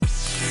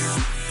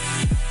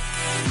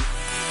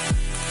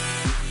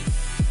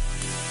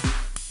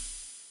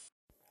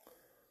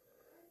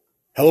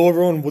Hello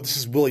everyone, this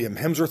is William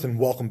Hemsworth and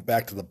welcome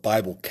back to the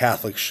Bible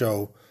Catholic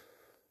Show.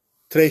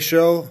 Today's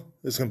show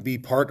is going to be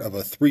part of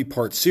a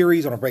three-part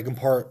series. I'm going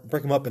to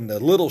break them up into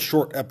little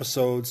short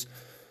episodes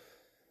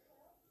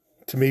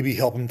to maybe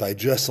help them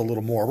digest a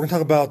little more. We're going to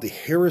talk about the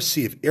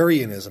heresy of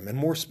Arianism and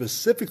more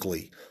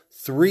specifically,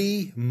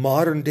 three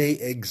modern-day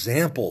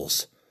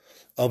examples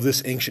of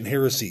this ancient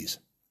heresies.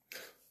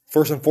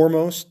 First and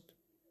foremost,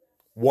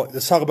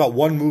 let's talk about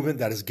one movement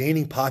that is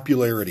gaining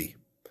popularity.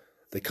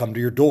 They come to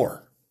your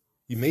door.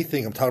 You may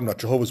think I'm talking about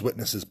Jehovah's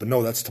Witnesses, but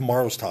no, that's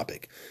tomorrow's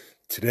topic.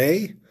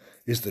 Today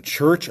is the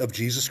Church of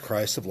Jesus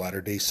Christ of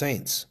Latter-day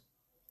Saints.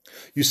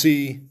 You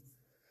see,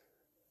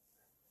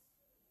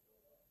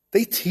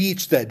 they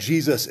teach that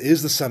Jesus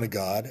is the Son of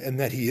God and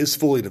that he is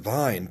fully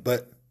divine,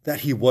 but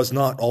that he was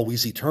not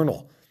always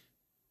eternal.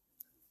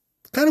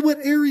 Kind of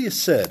what Arius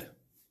said.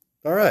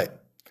 All right.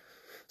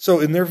 So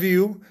in their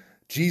view,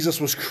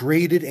 Jesus was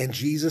created and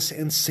Jesus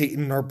and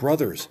Satan are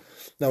brothers.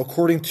 Now,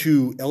 according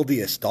to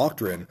LDS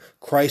doctrine,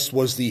 Christ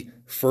was the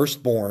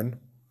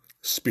firstborn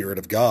Spirit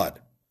of God.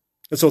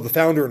 And so the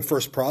founder and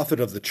first prophet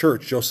of the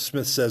church, Joseph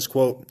Smith, says,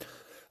 quote,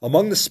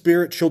 "Among the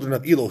spirit children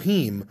of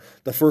Elohim,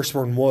 the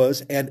firstborn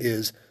was and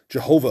is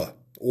Jehovah,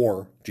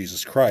 or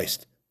Jesus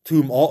Christ, to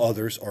whom all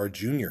others are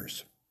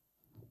juniors."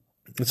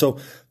 And so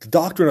the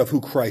doctrine of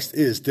who Christ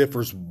is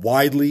differs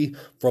widely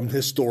from the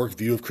historic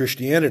view of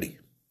Christianity.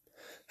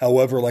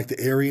 However, like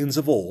the Arians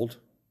of old,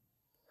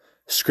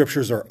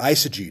 scriptures are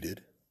eisegeted,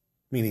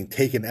 meaning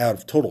taken out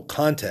of total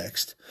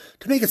context,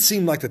 to make it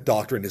seem like the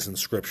doctrine is in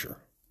Scripture.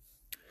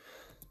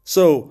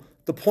 So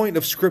the point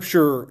of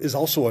Scripture is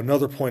also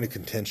another point of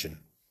contention,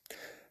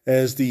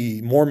 as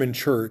the Mormon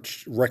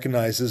Church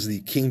recognizes the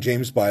King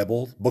James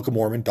Bible, Book of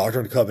Mormon,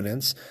 Doctrine and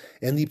Covenants,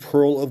 and the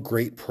Pearl of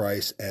Great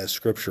Price as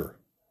Scripture.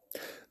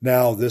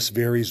 Now, this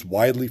varies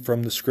widely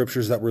from the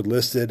Scriptures that were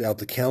listed at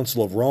the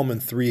Council of Rome in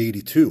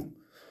 382,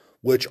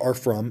 which are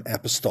from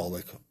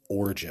apostolic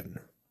origin.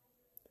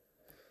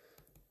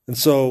 And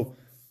so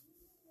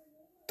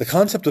the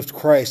concept of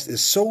Christ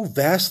is so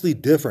vastly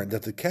different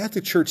that the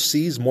Catholic Church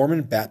sees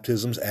Mormon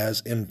baptisms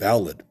as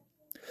invalid.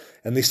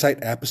 And they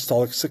cite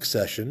apostolic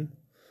succession,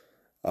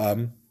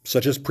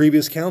 such as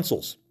previous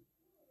councils.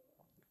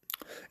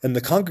 And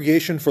the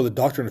Congregation for the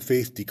Doctrine of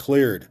Faith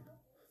declared,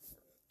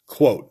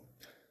 quote,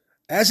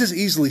 "As is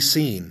easily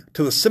seen,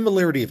 to the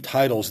similarity of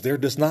titles there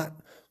does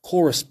not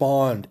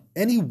correspond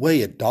any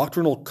way a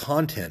doctrinal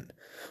content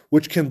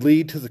which can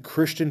lead to the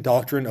Christian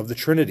doctrine of the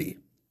Trinity.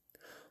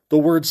 The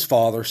words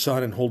Father,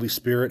 Son, and Holy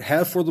Spirit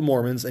have for the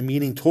Mormons a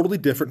meaning totally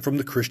different from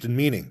the Christian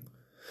meaning.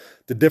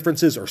 The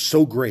differences are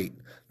so great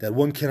that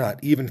one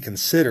cannot even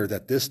consider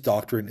that this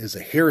doctrine is a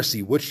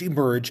heresy which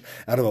emerged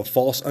out of a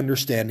false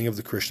understanding of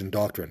the Christian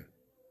doctrine.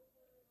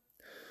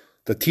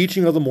 The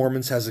teaching of the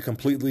Mormons has a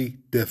completely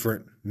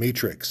different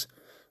matrix.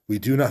 We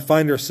do not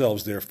find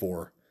ourselves,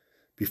 therefore,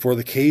 before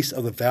the case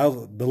of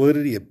the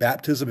validity of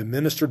baptism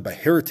administered by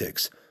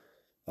heretics,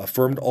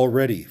 affirmed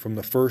already from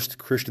the first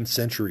Christian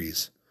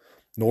centuries,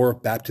 nor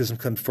baptism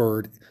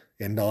conferred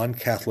in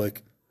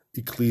non-Catholic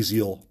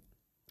ecclesial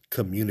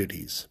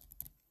communities."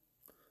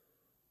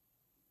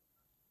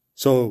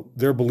 So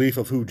their belief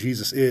of who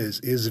Jesus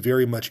is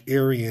very much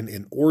Arian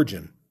in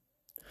origin.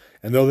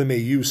 And though they may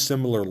use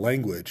similar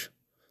language,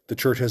 the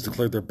church has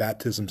declared their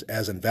baptisms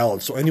as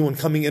invalid. So anyone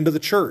coming into the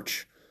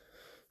church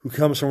who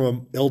comes from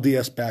an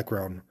LDS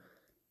background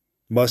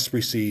must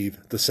receive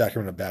the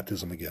sacrament of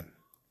baptism again.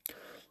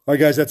 All right,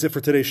 guys, that's it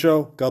for today's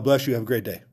show. God bless you. Have a great day.